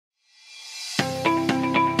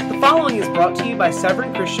following is brought to you by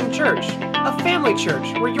Severn Christian Church, a family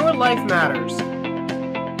church where your life matters.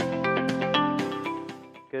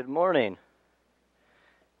 Good morning.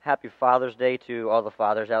 Happy Father's Day to all the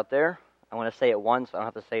fathers out there. I want to say it once. I don't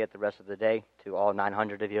have to say it the rest of the day to all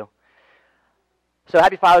 900 of you. So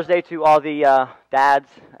happy Father's Day to all the dads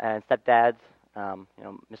and stepdads.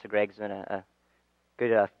 Mr. Gregg's been a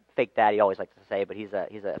good fake dad, he always likes to say, but he's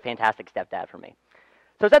a fantastic stepdad for me.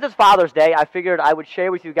 So since it's Father's Day, I figured I would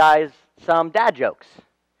share with you guys some dad jokes.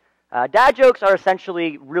 Dad jokes are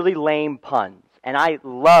essentially really lame puns, and I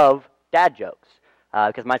love dad jokes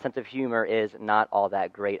because my sense of humor is not all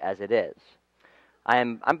that great as it is.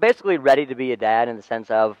 I'm basically ready to be a dad in the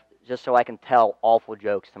sense of just so I can tell awful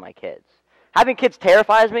jokes to my kids. Having kids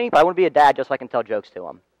terrifies me, but I want to be a dad just so I can tell jokes to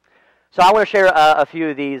them. So I want to share a few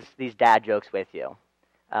of these dad jokes with you.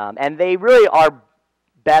 And they really are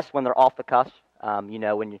best when they're off the cuff. When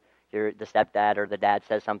you're the stepdad or the dad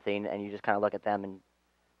says something and you just kind of look at them and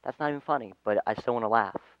that's not even funny, but I still want to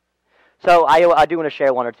laugh. So I do want to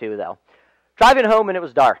share one or two, though. Driving home and it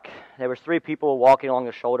was dark. There was 3 people walking along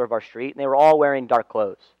the shoulder of our street, and they were all wearing dark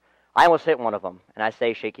clothes. I almost hit one of them, and I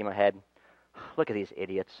say, shaking my head, "Look at these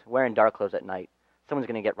idiots, wearing dark clothes at night. Someone's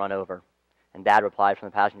going to get run over." And Dad replied from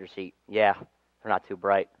the passenger seat, "Yeah, they're not too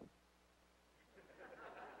bright."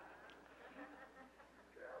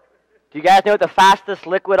 Do you guys know what the fastest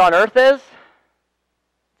liquid on Earth is?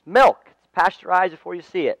 It's milk. It's pasteurized before you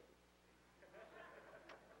see it.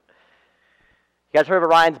 You guys heard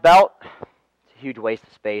of Orion's belt? It's a huge waste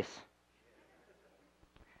of space.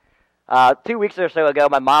 2 weeks or so ago,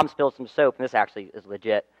 my mom spilled some soap, and this actually is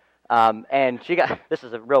legit. And this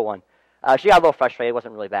is a real one. She got a little frustrated. It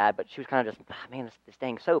wasn't really bad, but she was kind of just, man, this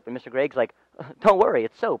dang soap. And Mr. Gregg's like, "Don't worry,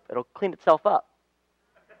 it's soap. It'll clean itself up."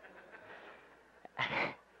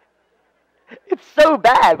 It's so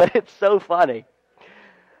bad, but it's so funny.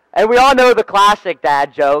 And we all know the classic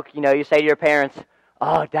dad joke. You say to your parents,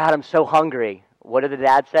 "Oh, Dad, I'm so hungry." What did the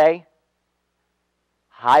dad say?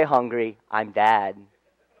 "Hi, hungry. I'm Dad.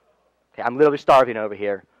 Okay, I'm literally starving over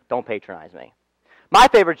here. Don't patronize me." My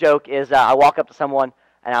favorite joke is I walk up to someone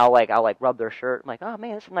and I'll rub their shirt. I'm like, "Oh,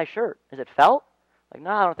 man, this is a nice shirt. Is it felt?" Like,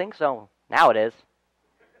 "No, I don't think so." "Now it is."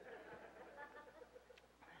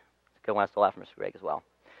 It's a good one. I stole that from Mr. Gregg as well.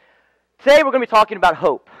 Today we're going to be talking about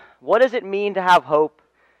hope. What does it mean to have hope,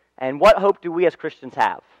 and what hope do we as Christians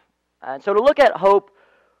have? And so to look at hope,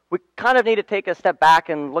 we kind of need to take a step back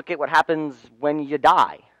and look at what happens when you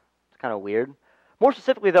die. It's kind of weird. More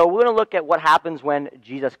specifically, though, we're going to look at what happens when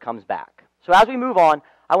Jesus comes back. So as we move on,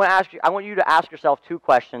 I want you to ask yourself 2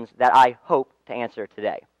 questions that I hope to answer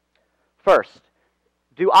today. First,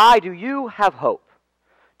 do you have hope?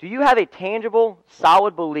 Do you have a tangible,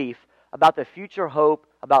 solid belief about the future hope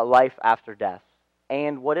about life after death?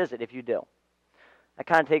 And what is it if you do? That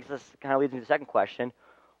kind of leads me to the second question.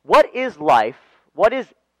 What is life? What is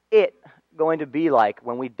it going to be like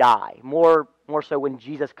when we die? More so when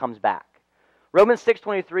Jesus comes back. Romans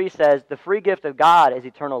 6:23 says, "The free gift of God is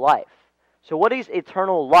eternal life." So what is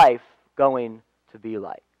eternal life going to be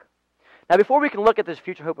like? Now, before we can look at this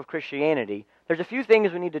future hope of Christianity, there's a few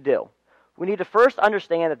things we need to do. We need to first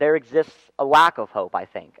understand that there exists a lack of hope, I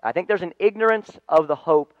think. I think there's an ignorance of the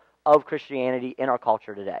hope of Christianity in our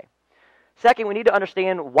culture today. Second, we need to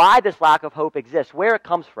understand why this lack of hope exists, where it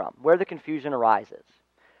comes from, where the confusion arises.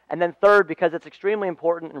 And then third, because it's extremely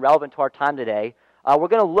important and relevant to our time today, we're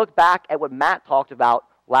going to look back at what Matt talked about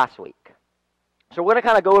last week. So we're going to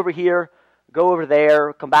kind of go over here, go over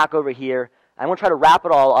there, come back over here, and we'll try to wrap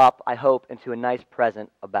it all up, I hope, into a nice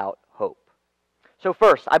present about hope. So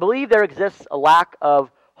first, I believe there exists a lack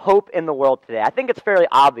of hope in the world today. I think it's fairly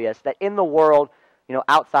obvious that in the world,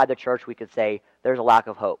 outside the church, we could say there's a lack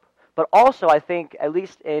of hope. But also, I think, at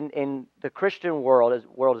least in the Christian world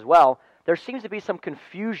as well, there seems to be some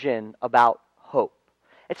confusion about hope.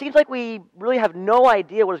 It seems like we really have no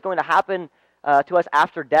idea what is going to happen to us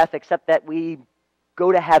after death, except that we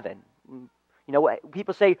go to heaven.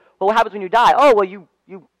 People say, "Well, what happens when you die?" "Oh, well, you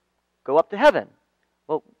go up to heaven."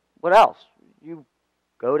 Well, what else? You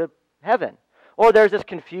go to heaven. Or there's this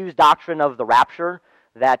confused doctrine of the rapture,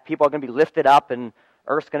 that people are going to be lifted up and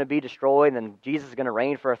Earth's going to be destroyed and then Jesus is going to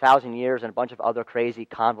reign for 1,000 years and a bunch of other crazy,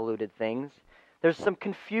 convoluted things. There's some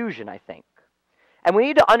confusion, I think. And we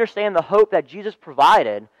need to understand the hope that Jesus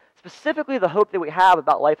provided, specifically the hope that we have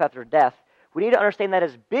about life after death. We need to understand that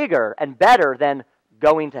is bigger and better than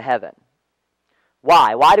going to heaven.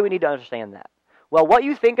 Why? Why do we need to understand that? Well, what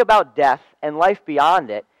you think about death and life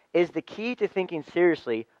beyond it is the key to thinking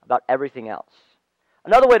seriously about everything else.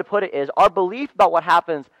 Another way to put it is our belief about what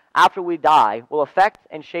happens after we die will affect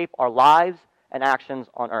and shape our lives and actions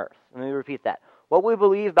on earth. Let me repeat that. what we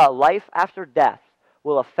believe about life after death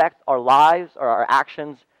will affect our lives or our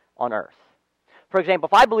actions on earth. For example,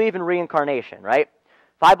 if I believe in reincarnation, right?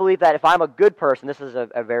 If I believe that if I'm a good person, this is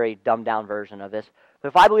a very dumbed down version of this, but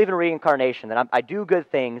if I believe in reincarnation, that I do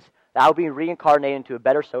good things, that I'll be reincarnated into a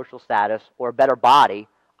better social status or a better body,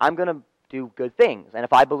 I'm going to do good things. And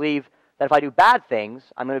if I believe that if I do bad things,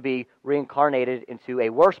 I'm going to be reincarnated into a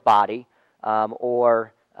worse body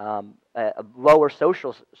or a lower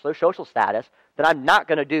social status, then I'm not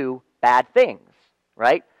going to do bad things,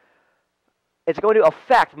 right? It's going to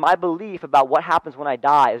affect my belief about what happens when I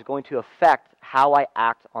die is going to affect how I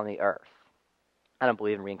act on the earth. I don't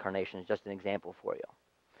believe in reincarnation. It's just an example for you.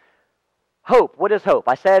 Hope. What is hope?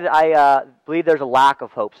 I said I believe there's a lack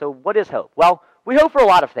of hope. So what is hope? Well, we hope for a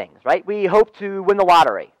lot of things, right? We hope to win the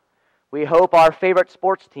lottery. We hope our favorite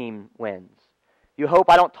sports team wins. You hope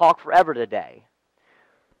I don't talk forever today.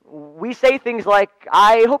 We say things like,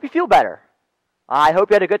 I hope you feel better. I hope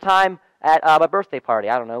you had a good time at my birthday party.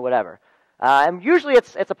 I don't know, whatever. And usually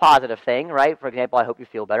it's a positive thing, right? For example, I hope you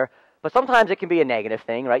feel better. But sometimes it can be a negative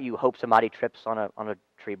thing, right? You hope somebody trips on a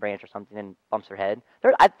tree branch or something and bumps their head.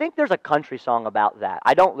 I think there's a country song about that.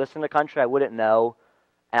 I don't listen to country. I wouldn't know.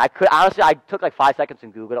 And I took like 5 seconds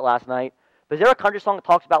and Googled it last night. But is there a country song that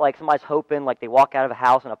talks about like somebody's hoping, like they walk out of a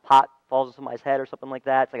house and a pot falls on somebody's head or something like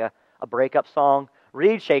that? It's like a breakup song.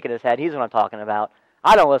 Reed's shaking his head. He's what I'm talking about.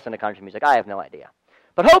 I don't listen to country music. I have no idea.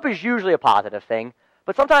 But hope is usually a positive thing.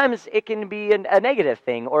 But sometimes it can be a negative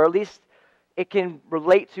thing, or at least it can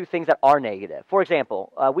relate to things that are negative. For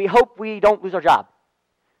example, we hope we don't lose our job.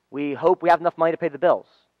 We hope we have enough money to pay the bills.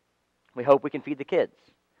 We hope we can feed the kids.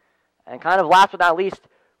 And kind of last but not least,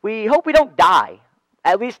 we hope we don't die.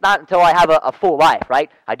 At least not until I have a full life, right?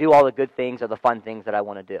 I do all the good things or the fun things that I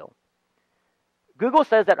want to do. Google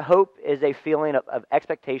says that hope is a feeling of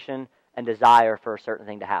expectation and desire for a certain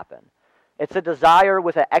thing to happen. It's a desire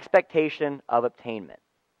with an expectation of obtainment.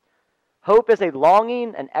 Hope is a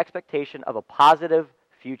longing and expectation of a positive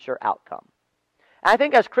future outcome. And I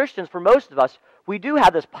think as Christians, for most of us, we do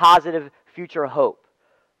have this positive future hope.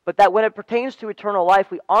 But that when it pertains to eternal life,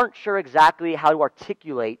 we aren't sure exactly how to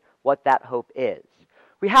articulate what that hope is.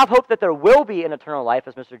 We have hope that there will be an eternal life,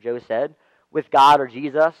 as Mr. Joe said, with God or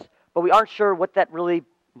Jesus, but we aren't sure what that really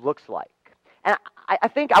looks like. And I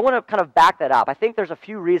think I want to kind of back that up. I think there's a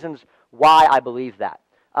few reasons why I believe that.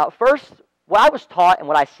 First, what I was taught and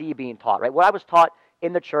what I see being taught, right? What I was taught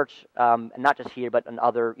in the church, and not just here, but in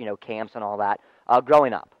other camps and all that,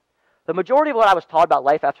 growing up. The majority of what I was taught about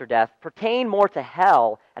life after death pertained more to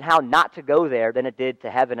hell and how not to go there than it did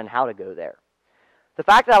to heaven and how to go there. The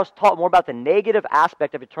fact that I was taught more about the negative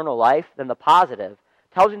aspect of eternal life than the positive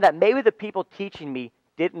tells me that maybe the people teaching me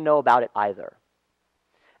didn't know about it either.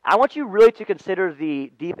 I want you really to consider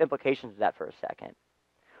the deep implications of that for a second.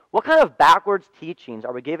 What kind of backwards teachings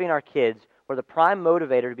are we giving our kids where the prime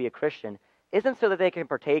motivator to be a Christian isn't so that they can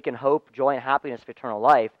partake in hope, joy, and happiness of eternal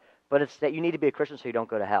life, but it's that you need to be a Christian so you don't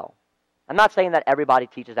go to hell? I'm not saying that everybody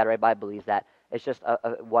teaches that or everybody believes that. It's just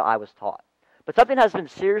what I was taught. But something has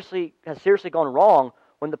seriously gone wrong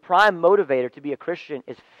when the prime motivator to be a Christian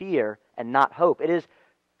is fear and not hope. It is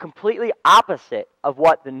completely opposite of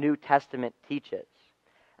what the New Testament teaches.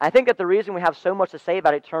 And I think that the reason we have so much to say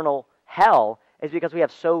about eternal hell is because we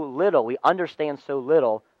have so little, we understand so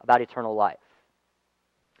little about eternal life.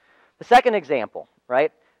 The second example,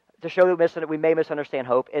 right, to show that we may misunderstand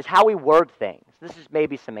hope is how we word things. This is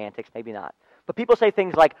maybe semantics, maybe not. But people say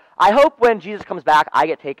things like, I hope when Jesus comes back, I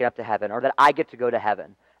get taken up to heaven, or that I get to go to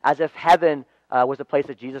heaven, as if heaven was the place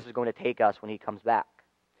that Jesus is going to take us when he comes back.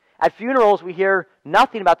 At funerals, we hear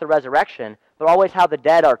nothing about the resurrection, but always how the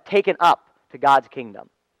dead are taken up to God's kingdom.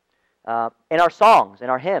 In our songs, in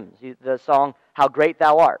our hymns, the song, How Great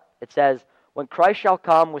Thou Art, it says, when Christ shall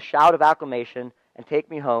come with shout of acclamation and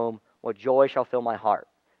take me home, what joy shall fill my heart.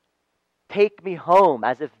 Take me home,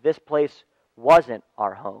 as if this place wasn't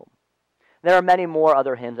our home. There are many more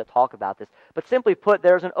other hymns that talk about this. But simply put,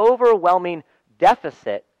 there's an overwhelming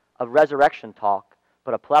deficit of resurrection talk,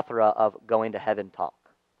 but a plethora of going to heaven talk.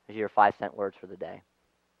 These are your 5-cent words for the day.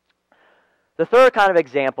 The third kind of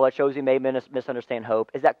example that shows you may misunderstand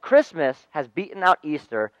hope is that Christmas has beaten out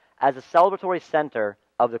Easter as a celebratory center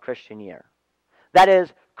of the Christian year. That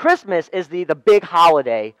is, Christmas is the big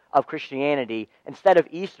holiday of Christianity instead of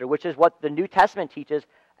Easter, which is what the New Testament teaches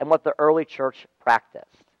and what the early church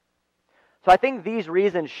practiced. So I think these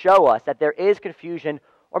reasons show us that there is confusion,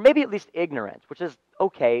 or maybe at least ignorance, which is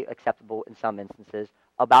okay, acceptable in some instances,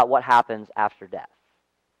 about what happens after death.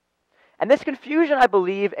 And this confusion, I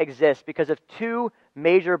believe, exists because of two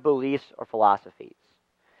major beliefs or philosophies.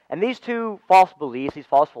 And these two false beliefs, these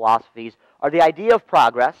false philosophies, are the idea of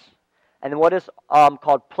progress and then what is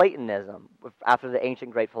called Platonism, after the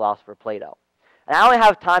ancient great philosopher Plato. And I only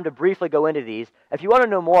have time to briefly go into these. If you want to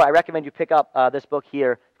know more, I recommend you pick up this book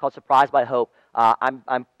here called Surprised by Hope.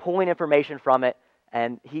 I'm pulling information from it,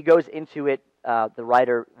 and he goes into it, the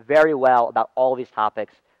writer, very well about all of these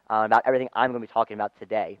topics, about everything I'm going to be talking about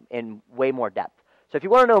today in way more depth. So if you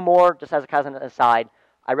want to know more, just as an aside,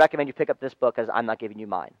 I recommend you pick up this book because I'm not giving you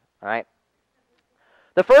mine. All right.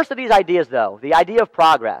 The first of these ideas, though, the idea of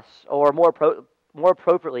progress, or more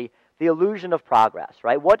appropriately, the illusion of progress,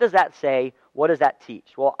 right? What does that say? What does that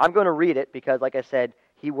teach? Well, I'm going to read it because, like I said,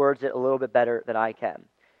 he words it a little bit better than I can.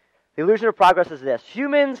 The illusion of progress is this: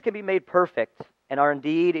 humans can be made perfect and are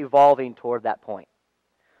indeed evolving toward that point.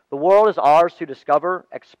 The world is ours to discover,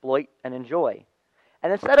 exploit, and enjoy.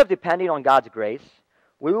 And instead of depending on God's grace,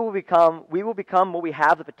 we will become what we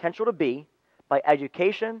have the potential to be by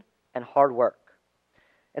education and hard work.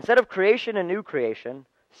 Instead of creation and new creation,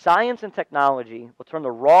 science and technology will turn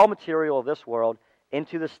the raw material of this world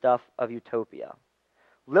into the stuff of utopia.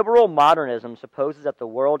 Liberal modernism supposes that the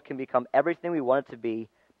world can become everything we want it to be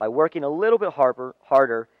by working a little bit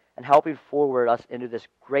harder and helping forward us into this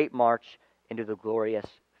great march into the glorious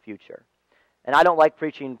future. And I don't like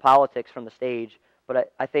preaching politics from the stage,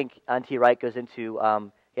 but I think N.T. Wright goes into,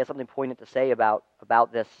 he has something poignant to say about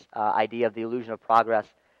this idea of the illusion of progress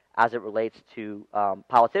as it relates to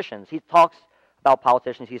politicians. He talks about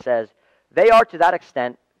politicians. He says, they are to that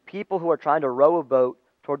extent people who are trying to row a boat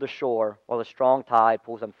toward the shore while the strong tide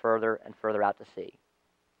pulls them further and further out to sea.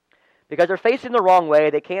 Because they're facing the wrong way,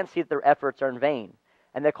 they can't see that their efforts are in vain,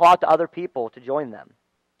 and they call out to other people to join them.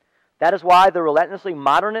 That is why the relentlessly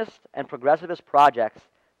modernist and progressivist projects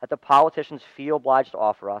that the politicians feel obliged to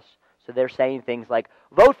offer us, so they're saying things like,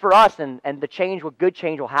 vote for us and good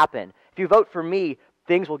change will happen. If you vote for me,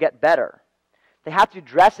 things will get better. They have to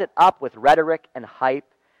dress it up with rhetoric and hype,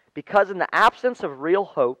 because in the absence of real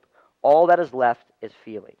hope, all that is left is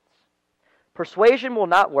feelings. Persuasion will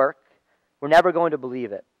not work. We're never going to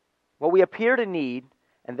believe it. What we appear to need,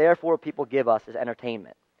 and therefore people give us, is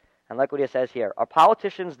entertainment. And like what he says here, our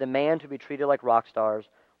politicians demand to be treated like rock stars,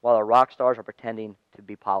 while our rock stars are pretending to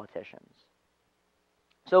be politicians.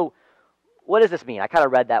 So, what does this mean? I kind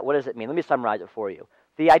of read that. What does it mean? Let me summarize it for you.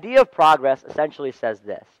 The idea of progress essentially says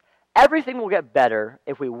this: everything will get better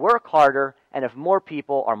if we work harder and if more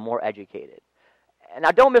people are more educated. And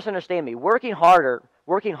now don't misunderstand me. Working hard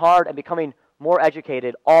and becoming more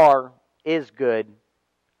educated is good.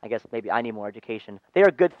 I guess maybe I need more education. They are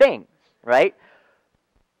good things, right?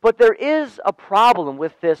 But there is a problem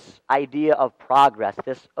with this idea of progress,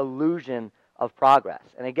 this illusion of progress.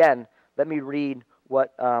 And again, let me read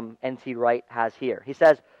what N.T. Wright has here. He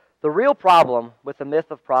says, the real problem with the myth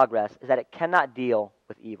of progress is that it cannot deal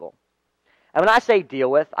with evil. And when I say deal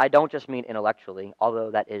with, I don't just mean intellectually, although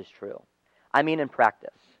that is true. I mean in practice.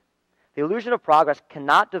 The illusion of progress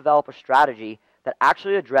cannot develop a strategy that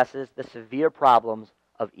actually addresses the severe problems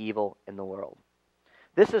of evil in the world.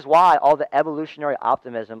 This is why all the evolutionary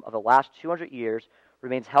optimism of the last 200 years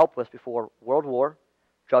remains helpless before World War,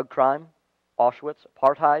 drug crime, Auschwitz,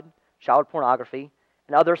 apartheid, child pornography,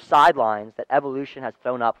 and other sidelines that evolution has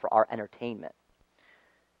thrown up for our entertainment.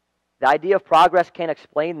 The idea of progress can't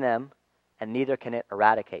explain them, and neither can it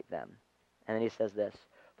eradicate them. And then he says this: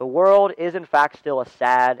 the world is in fact still a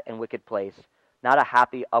sad and wicked place, not a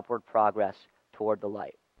happy upward progress toward the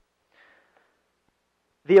light.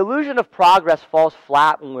 The illusion of progress falls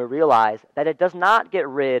flat when we realize that it does not get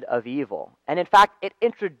rid of evil. And in fact, it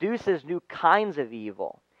introduces new kinds of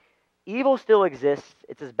evil. Evil still exists.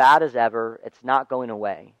 It's as bad as ever. It's not going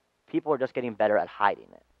away. People are just getting better at hiding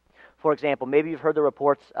it. For example, maybe you've heard the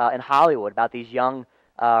reports in Hollywood about these young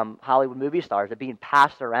Hollywood movie stars that are being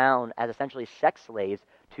passed around as essentially sex slaves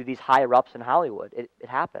to these higher-ups in Hollywood. It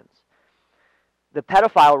happens. The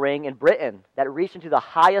pedophile ring in Britain that reached into the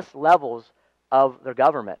highest levels of their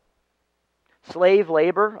government. Slave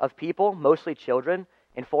labor of people, mostly children,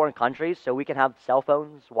 in foreign countries so we can have cell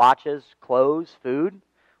phones, watches, clothes, food.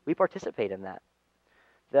 We participate in that.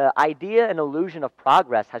 The idea and illusion of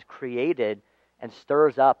progress has created and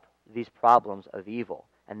stirs up these problems of evil.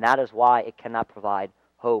 And that is why it cannot provide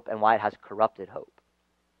hope and why it has corrupted hope.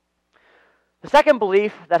 The second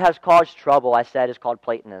belief that has caused trouble, I said, is called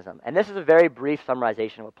Platonism. And this is a very brief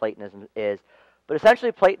summarization of what Platonism is. But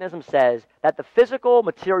essentially, Platonism says that the physical,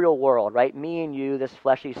 material world, right, me and you, this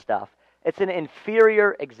fleshy stuff, it's an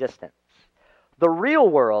inferior existence. The real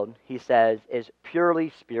world, he says, is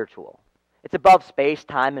purely spiritual. It's above space,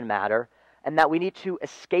 time, and matter, and that we need to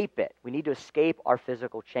escape it. We need to escape our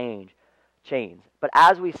physical chains. But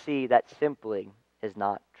as we see, that simply is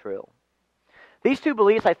not true. These two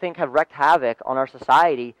beliefs, I think, have wreaked havoc on our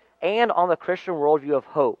society and on the Christian worldview of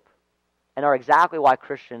hope, and are exactly why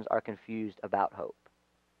Christians are confused about hope.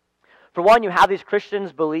 For one, you have these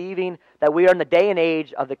Christians believing that we are in the day and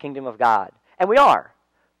age of the kingdom of God. And we are.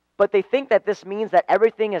 But they think that this means that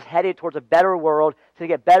everything is headed towards a better world to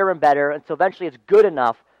get better and better until eventually it's good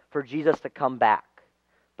enough for Jesus to come back.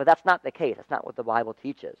 But that's not the case. That's not what the Bible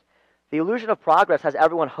teaches. The illusion of progress has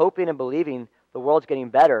everyone hoping and believing the world's getting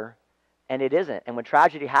better, and it isn't. And when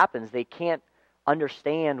tragedy happens, they can't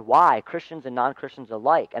understand why, Christians and non-Christians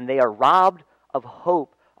alike, and they are robbed of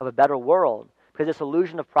hope of a better world because this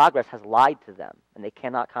illusion of progress has lied to them, and they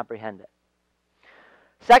cannot comprehend it.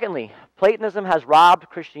 Secondly, Platonism has robbed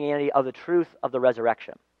Christianity of the truth of the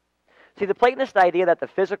resurrection. See, the Platonist idea that the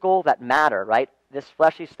physical, that matter, right, this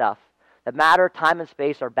fleshy stuff, that matter, time, and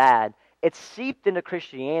space are bad, it's seeped into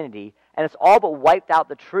Christianity, and it's all but wiped out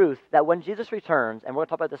the truth that when Jesus returns, and we're going to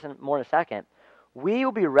talk about this more in a second, we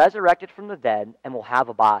will be resurrected from the dead and will have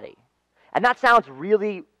a body. And that sounds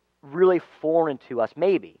really, really foreign to us,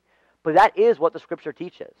 maybe. But that is what the Scripture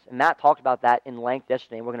teaches. And Matt talked about that in length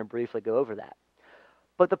yesterday, and we're going to briefly go over that.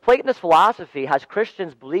 But the Platonist philosophy has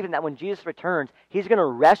Christians believing that when Jesus returns, he's going to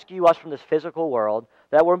rescue us from this physical world,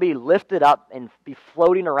 that we're going to be lifted up and be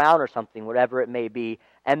floating around or something, whatever it may be,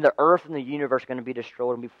 and the earth and the universe are going to be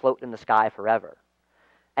destroyed and be floating in the sky forever.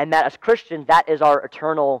 And that as Christians, that is our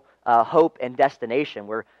eternal hope and destination.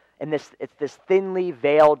 We're in it's this thinly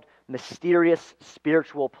veiled, mysterious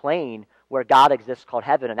spiritual plane where God exists called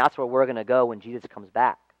heaven, and that's where we're going to go when Jesus comes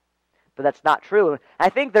back. But that's not true. And I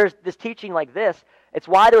think there's this teaching like this. It's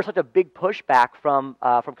why there was such a big pushback from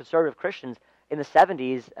conservative Christians in the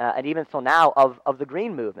 70s and even until now of the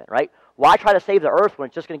Green Movement, right? Why try to save the earth when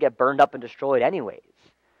it's just going to get burned up and destroyed anyways?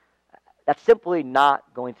 That's simply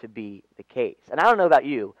not going to be the case. And I don't know about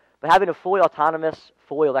you, but having a fully autonomous,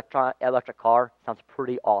 fully electric car sounds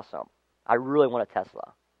pretty awesome. I really want a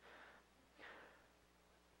Tesla.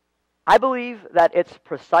 I believe that it's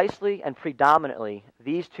precisely and predominantly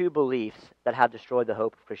these two beliefs that have destroyed the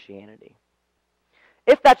hope of Christianity.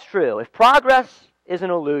 If that's true, if progress is an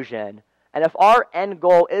illusion, and if our end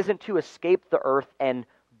goal isn't to escape the earth and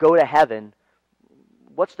go to heaven,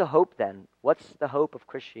 what's the hope then? What's the hope of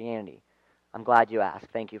Christianity? I'm glad you asked.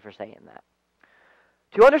 Thank you for saying that.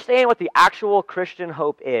 To understand what the actual Christian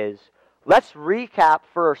hope is, let's recap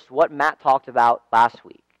first what Matt talked about last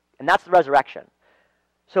week, and that's the resurrection.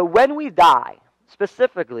 So when we die,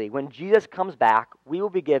 specifically when Jesus comes back, we will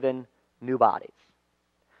be given new bodies.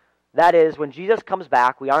 That is, when Jesus comes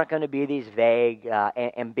back, we aren't going to be these vague,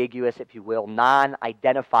 ambiguous, if you will,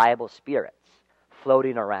 non-identifiable spirits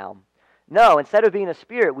floating around. No, instead of being a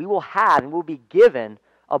spirit, we will have and we'll be given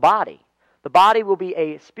a body. The body will be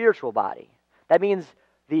a spiritual body. That means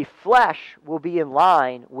the flesh will be in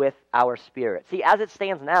line with our spirit. See, as it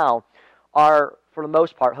stands now, for the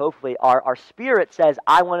most part, hopefully, our spirit says,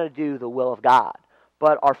 I want to do the will of God.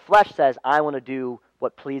 But our flesh says, I want to do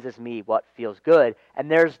what pleases me, what feels good. And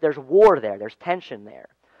there's war there, there's tension there.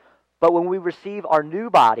 But when we receive our new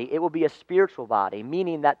body, it will be a spiritual body,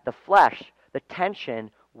 meaning that the flesh, the tension,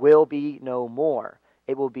 will be no more.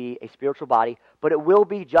 It will be a spiritual body, but it will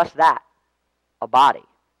be just that, a body.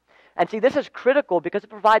 And see, this is critical because it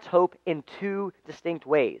provides hope in two distinct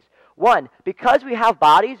ways. One, because we have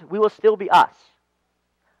bodies, we will still be us.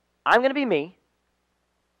 I'm going to be me,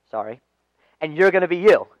 and you're going to be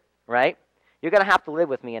you, right? You're going to have to live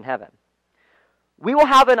with me in heaven. We will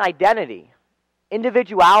have an identity,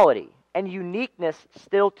 individuality, and uniqueness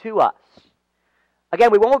still to us.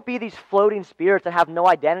 Again, we won't be these floating spirits that have no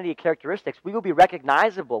identity or characteristics. We will be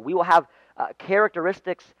recognizable. We will have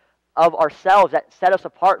characteristics of ourselves that set us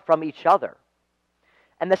apart from each other.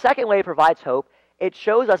 And the second way it provides hope, it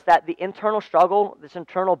shows us that the internal struggle, this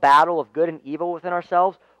internal battle of good and evil within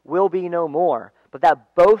ourselves, will be no more, but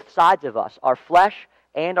that both sides of us, our flesh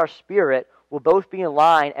and our spirit, will both be in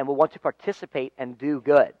line and will want to participate and do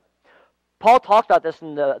good. Paul talks about this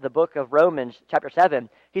in the book of Romans, chapter 7.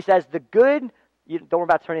 He says, the good, don't worry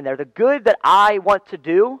about turning there, the good that I want to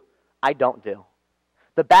do, I don't do.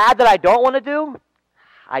 The bad that I don't want to do,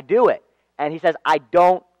 I do it. And he says, I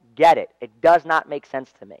don't get it. It does not make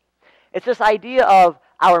sense to me. It's this idea of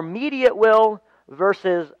our immediate will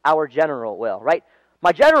versus our general will, right?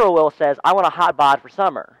 My general will says, I want a hot bod for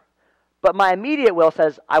summer. But my immediate will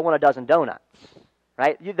says, I want a dozen donuts,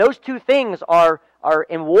 right? Those two things are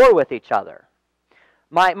in war with each other.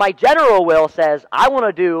 My general will says, I want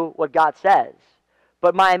to do what God says.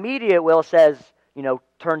 But my immediate will says,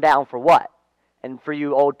 turn down for what? And for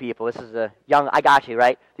you old people, this is a young, I got you,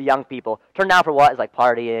 right? The young people, turn down for what is like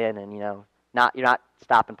partying and, you're not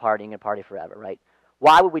stopping partying and party forever, right?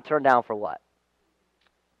 Why would we turn down for what?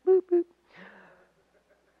 Boop, boop.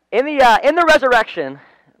 In the resurrection,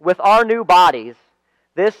 with our new bodies,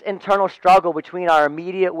 this internal struggle between our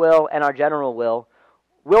immediate will and our general will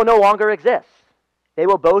no longer exist. They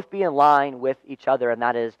will both be in line with each other, and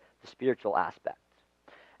that is the spiritual aspect.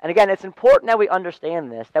 And again, it's important that we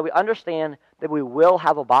understand this, that we understand that we will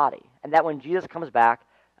have a body, and that when Jesus comes back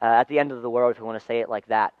at the end of the world, if we want to say it like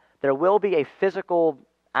that, there will be a physical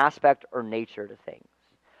aspect or nature to things.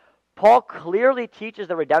 Paul clearly teaches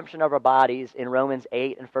the redemption of our bodies in Romans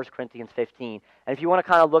 8 and 1 Corinthians 15. And if you want to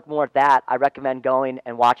kind of look more at that, I recommend going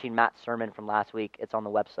and watching Matt's sermon from last week. It's on the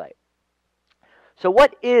website. So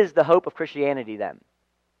what is the hope of Christianity then?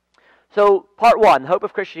 So part one, the hope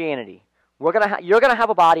of Christianity. You're going to have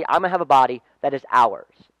a body, I'm going to have a body that is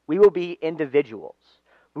ours. We will be individuals.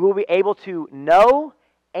 We will be able to know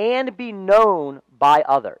and be known by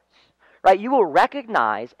others. Right? You will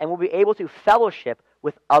recognize and will be able to fellowship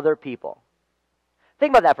with other people.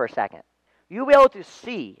 Think about that for a second. You'll be able to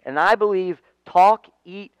see, and I believe, talk,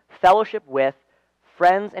 eat, fellowship with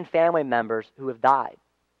friends and family members who have died.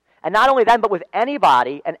 And not only them, but with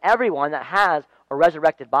anybody and everyone that has a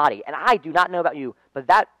resurrected body. And I do not know about you, but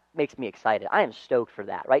that makes me excited. I am stoked for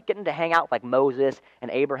that, right? Getting to hang out with like Moses and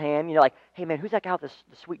Abraham. You know, like, hey man, who's that guy with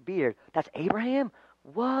the sweet beard? That's Abraham?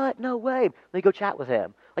 What? No way. Let me go chat with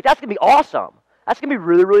him. Like, that's going to be awesome. That's going to be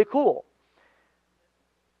really, really cool.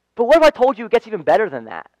 But what if I told you it gets even better than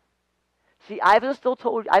that? See, I haven't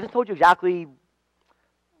told you exactly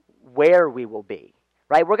where we will be,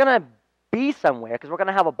 right? We're going to be somewhere because we're going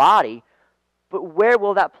to have a body, but where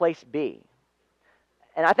will that place be?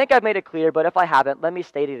 And I think I've made it clear, but if I haven't, let me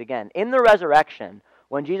state it again. In the resurrection,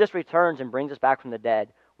 when Jesus returns and brings us back from the dead,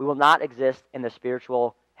 we will not exist in the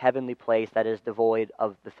spiritual heavenly place that is devoid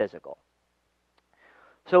of the physical.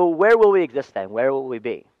 So where will we exist then? Where will we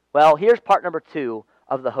be? Well, here's part number 2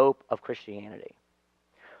 of the hope of Christianity.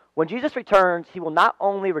 When Jesus returns, he will not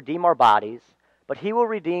only redeem our bodies, but he will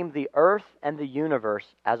redeem the earth and the universe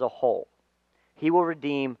as a whole. He will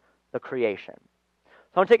redeem the creation. So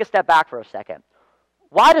I want to take a step back for a second.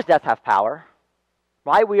 Why does death have power?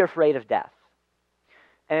 Why are we afraid of death?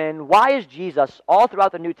 And why is Jesus, all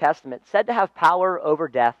throughout the New Testament, said to have power over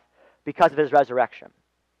death because of his resurrection?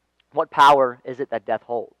 What power is it that death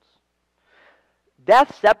holds?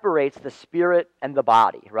 Death separates the spirit and the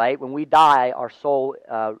body, right? When we die, our soul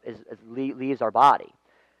leaves our body.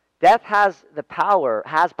 Death has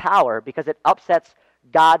power because it upsets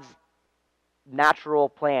God's natural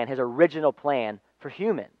plan, his original plan for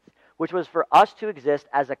humans, which was for us to exist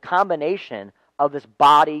as a combination of this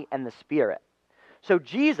body and the spirit. So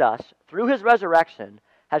Jesus, through his resurrection,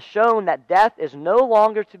 has shown that death is no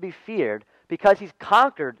longer to be feared because he's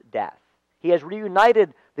conquered death. He has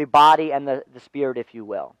reunited the body and the spirit, if you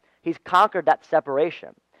will. He's conquered that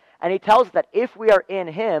separation. And he tells us that if we are in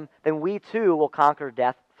him, then we too will conquer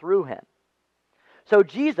death through him. So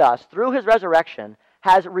Jesus, through his resurrection,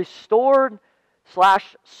 has restored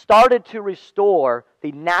 / started to restore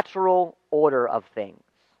the natural order of things.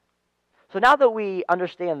 So now that we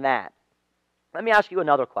understand that, let me ask you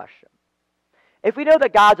another question. If we know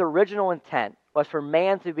that God's original intent was for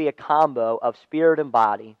man to be a combo of spirit and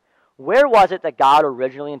body, where was it that God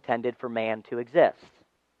originally intended for man to exist?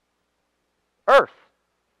 Earth,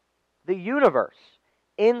 the universe,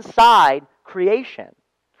 inside creation.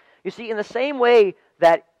 You see, in the same way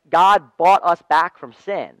that God bought us back from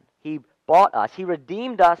sin, he bought us, he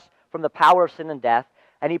redeemed us from the power of sin and death,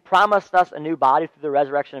 and he promised us a new body through the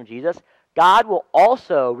resurrection of Jesus, God will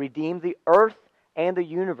also redeem the earth and the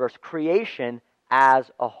universe, creation as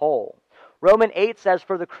a whole. Romans 8 says,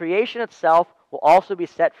 "For the creation itself will also be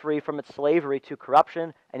set free from its slavery to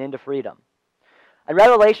corruption and into freedom." In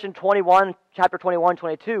Revelation 21, chapter 21,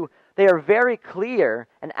 22, they are very clear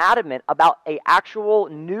and adamant about an actual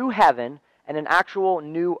new heaven and an actual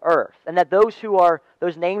new earth. And that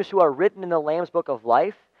those names who are written in the Lamb's Book of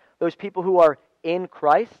Life, those people who are in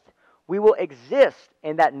Christ, we will exist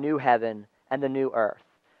in that new heaven and the new earth.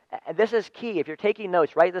 And this is key. If you're taking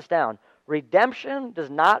notes, write this down. Redemption does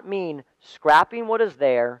not mean scrapping what is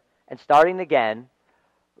there and starting again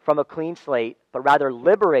from a clean slate, but rather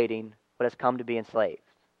liberating what has come to be enslaved.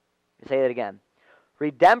 Let me say that again.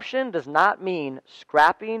 Redemption does not mean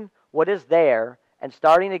scrapping what is there and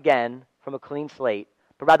starting again from a clean slate,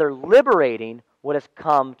 but rather liberating what has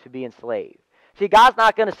come to be enslaved. See, God's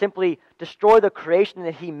not going to simply destroy the creation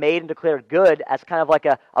that he made and declare good as kind of like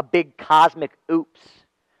a big cosmic oops.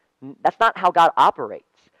 That's not how God operates.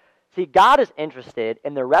 See, God is interested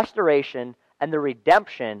in the restoration and the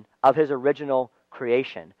redemption of his original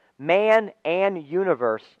creation, man and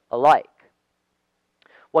universe alike.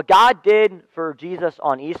 What God did for Jesus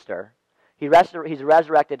on Easter, he's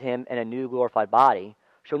resurrected him in a new glorified body.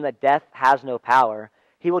 showing that death has no power,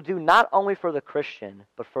 he will do not only for the Christian,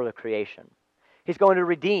 but for the creation. He's going to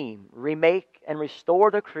redeem, remake, and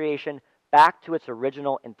restore the creation back to its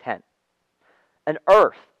original intent. An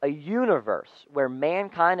earth, a universe where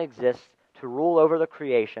mankind exists to rule over the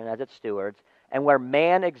creation as its stewards, and where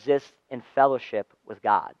man exists in fellowship with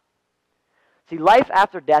God. See, life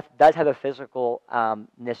after death does have a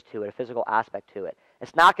physicalness to it, a physical aspect to it.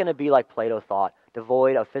 It's not going to be like Plato thought,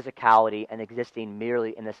 devoid of physicality and existing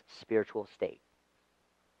merely in this spiritual state.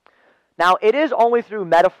 Now, it is only through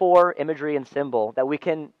metaphor, imagery, and symbol that we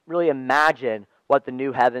can really imagine what the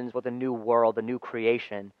new heavens, what the new world, the new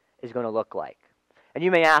creation is going to look like. And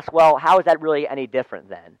you may ask, well, how is that really any different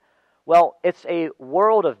then? Well, it's a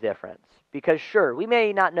world of difference. Because sure, we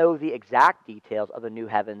may not know the exact details of the new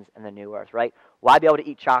heavens and the new earth, right? Will I be able to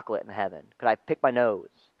eat chocolate in heaven? Could I pick my nose?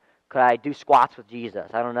 Could I do squats with Jesus?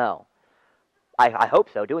 I don't know. I hope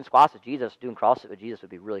so. Doing squats with Jesus, doing CrossFit with Jesus would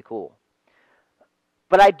be really cool.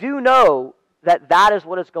 But I do know that that is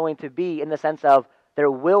what it's going to be in the sense of there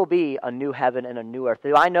will be a new heaven and a new earth.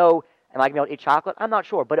 Do I know, am I going to be able to eat chocolate? I'm not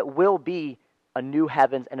sure, but it will be a new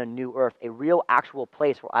heavens and a new earth, a real actual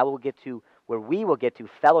place where we will get to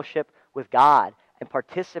fellowship with God and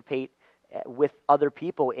participate with other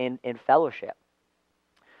people in fellowship.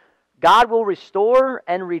 God will restore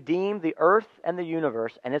and redeem the earth and the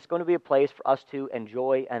universe, and it's going to be a place for us to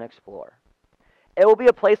enjoy and explore. It will be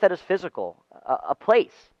a place that is physical, a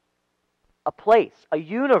place, a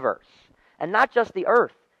universe, and not just the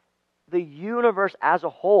earth, the universe as a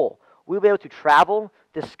whole. We'll be able to travel,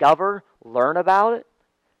 discover, learn about it.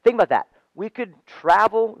 Think about that. We could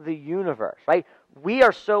travel the universe, right? We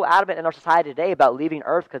are so adamant in our society today about leaving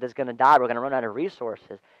Earth because it's going to die. We're going to run out of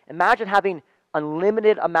resources. Imagine having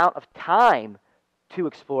unlimited amount of time to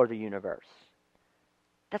explore the universe.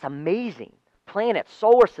 That's amazing. Planets,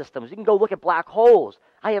 solar systems. You can go look at black holes.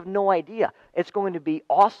 I have no idea. It's going to be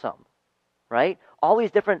awesome, right? All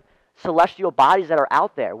these different celestial bodies that are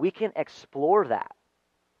out there. We can explore that.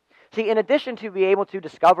 See, in addition to be able to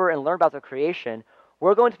discover and learn about the creation,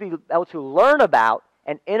 we're going to be able to learn about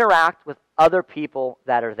and interact with other people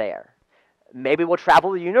that are there. Maybe we'll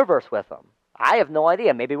travel the universe with them. I have no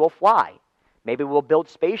idea. Maybe we'll fly. Maybe we'll build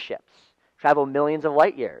spaceships, travel millions of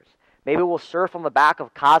light years. Maybe we'll surf on the back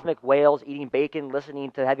of cosmic whales, eating bacon, listening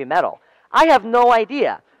to heavy metal. I have no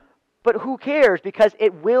idea. But who cares? Because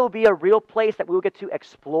it will be a real place that we will get to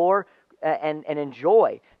explore and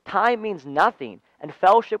enjoy. Time means nothing. And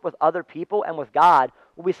fellowship with other people and with God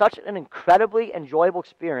will be such an incredibly enjoyable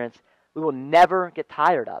experience, we will never get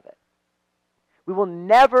tired of it. We will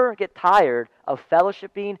never get tired of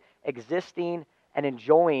fellowshipping, existing, and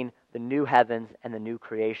enjoying the new heavens and the new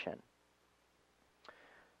creation.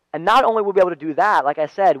 And not only will we be able to do that, like I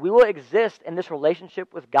said, we will exist in this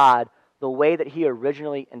relationship with God the way that He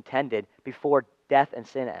originally intended before death and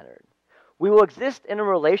sin entered. We will exist in a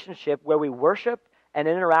relationship where we worship and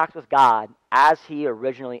interact with God as He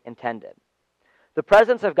originally intended. The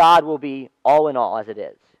presence of God will be all in all as it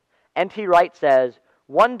is. N.T. Wright says,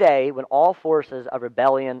 one day when all forces of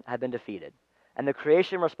rebellion have been defeated, and the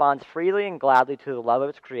creation responds freely and gladly to the love of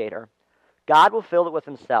its Creator, God will fill it with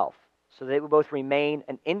Himself, so that it will both remain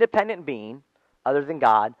an independent being, other than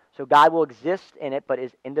God, so God will exist in it but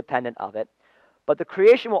is independent of it, but the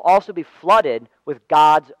creation will also be flooded with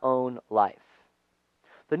God's own life.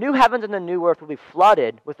 The new heavens and the new earth will be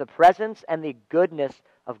flooded with the presence and the goodness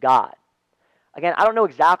of God. Again, I don't know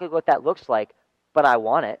exactly what that looks like, but I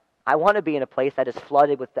want it. I want to be in a place that is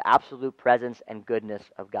flooded with the absolute presence and goodness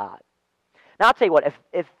of God. Now, I'll tell you what,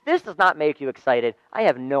 if this does not make you excited, I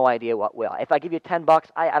have no idea what will. If I give you $10,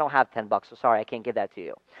 I don't have $10, so sorry, I can't give that to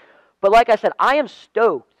you. But like I said, I am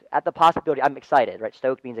stoked at the possibility. I'm excited, right?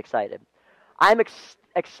 Stoked means excited. I'm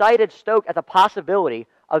excited, stoked at the possibility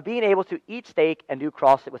of being able to eat steak and do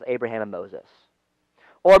CrossFit with Abraham and Moses.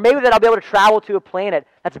 Or maybe that I'll be able to travel to a planet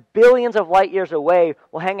that's billions of light years away.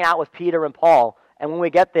 We'll hang out with Peter and Paul, and when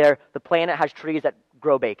we get there, the planet has trees that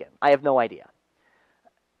grow bacon. I have no idea.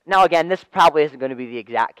 Now, again, this probably isn't going to be the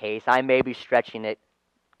exact case. I may be stretching it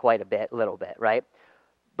quite a little bit, right?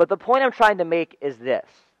 But the point I'm trying to make is this,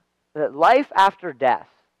 that life after death,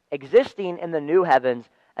 existing in the new heavens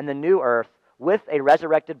and the new earth with a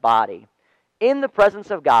resurrected body, in the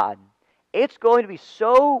presence of God, it's going to be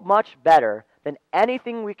so much better than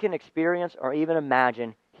anything we can experience or even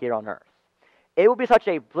imagine here on earth. It will be such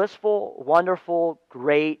a blissful, wonderful,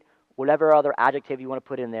 great, whatever other adjective you want to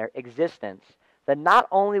put in there, existence, that not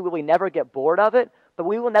only will we never get bored of it, but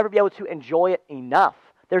we will never be able to enjoy it enough.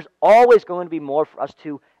 There's always going to be more for us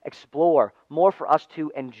to explore, more for us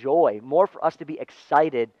to enjoy, more for us to be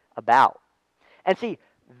excited about. And see,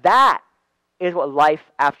 that is what life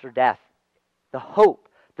after death, the hope,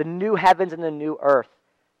 the new heavens and the new earth,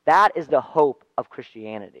 that is the hope of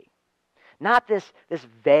Christianity. Not this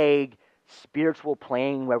vague spiritual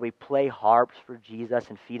playing where we play harps for Jesus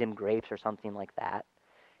and feed him grapes or something like that.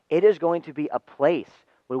 It is going to be a place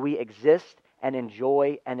where we exist and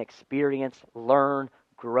enjoy and experience, learn,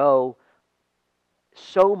 grow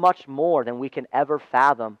so much more than we can ever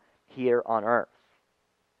fathom here on earth.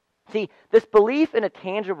 See, this belief in a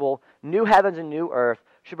tangible new heavens and new earth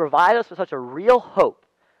should provide us with such a real hope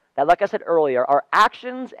that, like I said earlier, our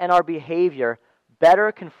actions and our behavior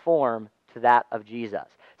better conform to that of Jesus.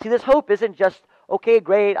 See, this hope isn't just, okay,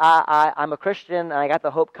 great, I'm a Christian and I got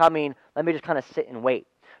the hope coming, let me just kind of sit and wait.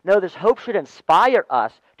 No, this hope should inspire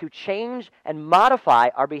us to change and modify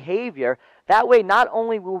our behavior. That way, not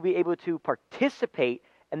only will we be able to participate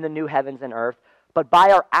in the new heavens and earth, but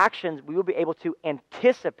by our actions, we will be able to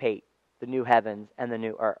anticipate the new heavens and the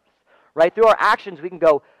new earth. Right? Through our actions, we can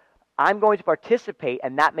go, I'm going to participate,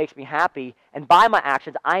 and that makes me happy. And by my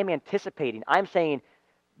actions, I'm anticipating. I'm saying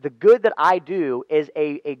the good that I do is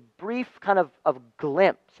a brief kind of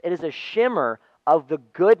glimpse. It is a shimmer of the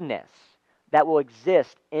goodness that will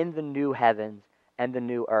exist in the new heavens and the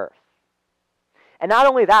new earth. And not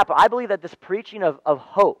only that, but I believe that this preaching of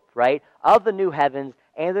hope, right, of the new heavens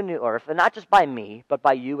and the new earth, and not just by me, but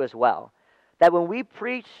by you as well, that when we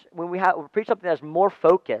preach something that's more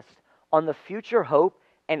focused on the future hope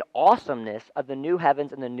and awesomeness of the new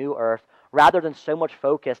heavens and the new earth, rather than so much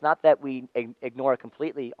focus, not that we ignore it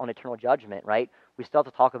completely on eternal judgment, right? We still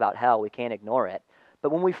have to talk about hell. We can't ignore it.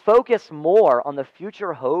 But when we focus more on the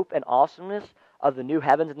future hope and awesomeness of the new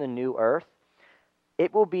heavens and the new earth,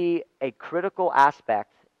 it will be a critical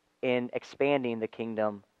aspect in expanding the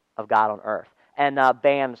kingdom of God on earth. And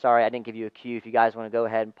bam, sorry, I didn't give you a cue. If you guys want to go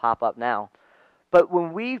ahead and pop up now. But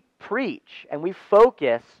when we preach and we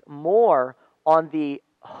focus more on the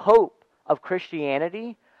hope of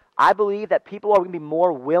Christianity, I believe that people are going to be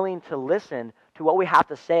more willing to listen to what we have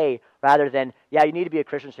to say rather than, yeah, you need to be a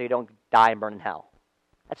Christian so you don't die and burn in hell.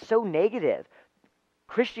 That's so negative.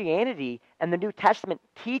 Christianity and the New Testament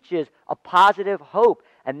teaches a positive hope,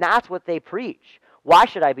 and that's what they preach. Why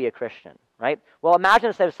should I be a Christian, right? Well, imagine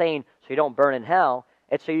instead of saying, so you don't burn in hell,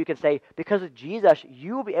 it's so you can say, because of Jesus,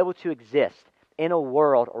 you will be able to exist in a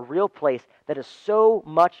world, a real place that is so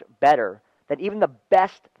much better than even the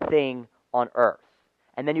best thing on earth.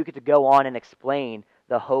 And then you get to go on and explain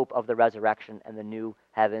the hope of the resurrection and the new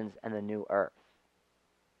heavens and the new earth.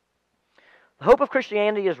 The hope of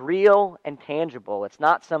Christianity is real and tangible. It's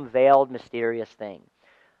not some veiled, mysterious thing.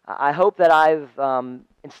 I hope that I've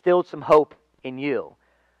instilled some hope in you.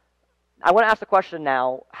 I want to ask the question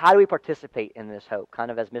now, how do we participate in this hope?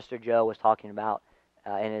 Kind of as Mr. Joe was talking about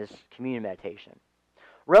in his communion meditation.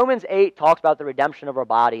 Romans 8 talks about the redemption of our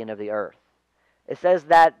body and of the earth. It says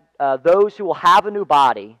that those who will have a new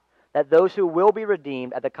body, that those who will be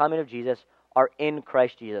redeemed at the coming of Jesus are in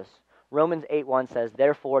Christ Jesus. Romans 8:1 says,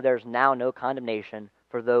 therefore there's now no condemnation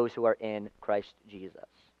for those who are in Christ Jesus.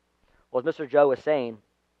 Well, as Mr. Joe was saying,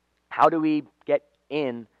 how do we get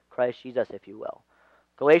in Christ Jesus, if you will?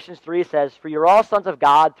 Galatians 3 says, for you're all sons of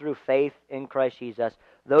God through faith in Christ Jesus.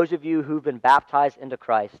 Those of you who've been baptized into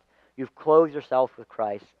Christ, you've clothed yourself with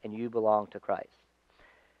Christ, and you belong to Christ.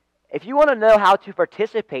 If you want to know how to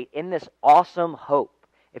participate in this awesome hope,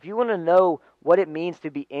 if you want to know what it means to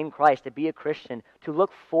be in Christ, to be a Christian, to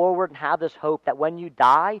look forward and have this hope that when you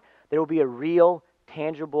die, there will be a real,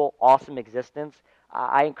 tangible, awesome existence,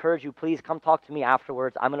 I encourage you, please come talk to me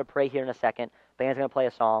afterwards. I'm going to pray here in a second. Band's going to play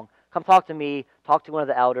a song. Come talk to me, talk to one of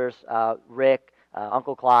the elders, Rick,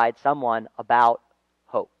 Uncle Clyde, someone about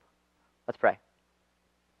hope. Let's pray.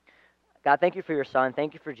 God, thank you for your Son.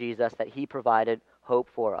 Thank you for Jesus, that he provided hope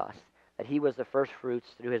for us, that he was the first fruits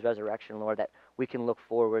through his resurrection, Lord, that we can look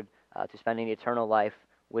forward to spending eternal life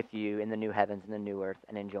with you in the new heavens and the new earth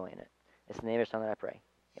and enjoying it. It's in the name of your Son that I pray.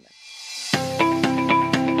 Amen.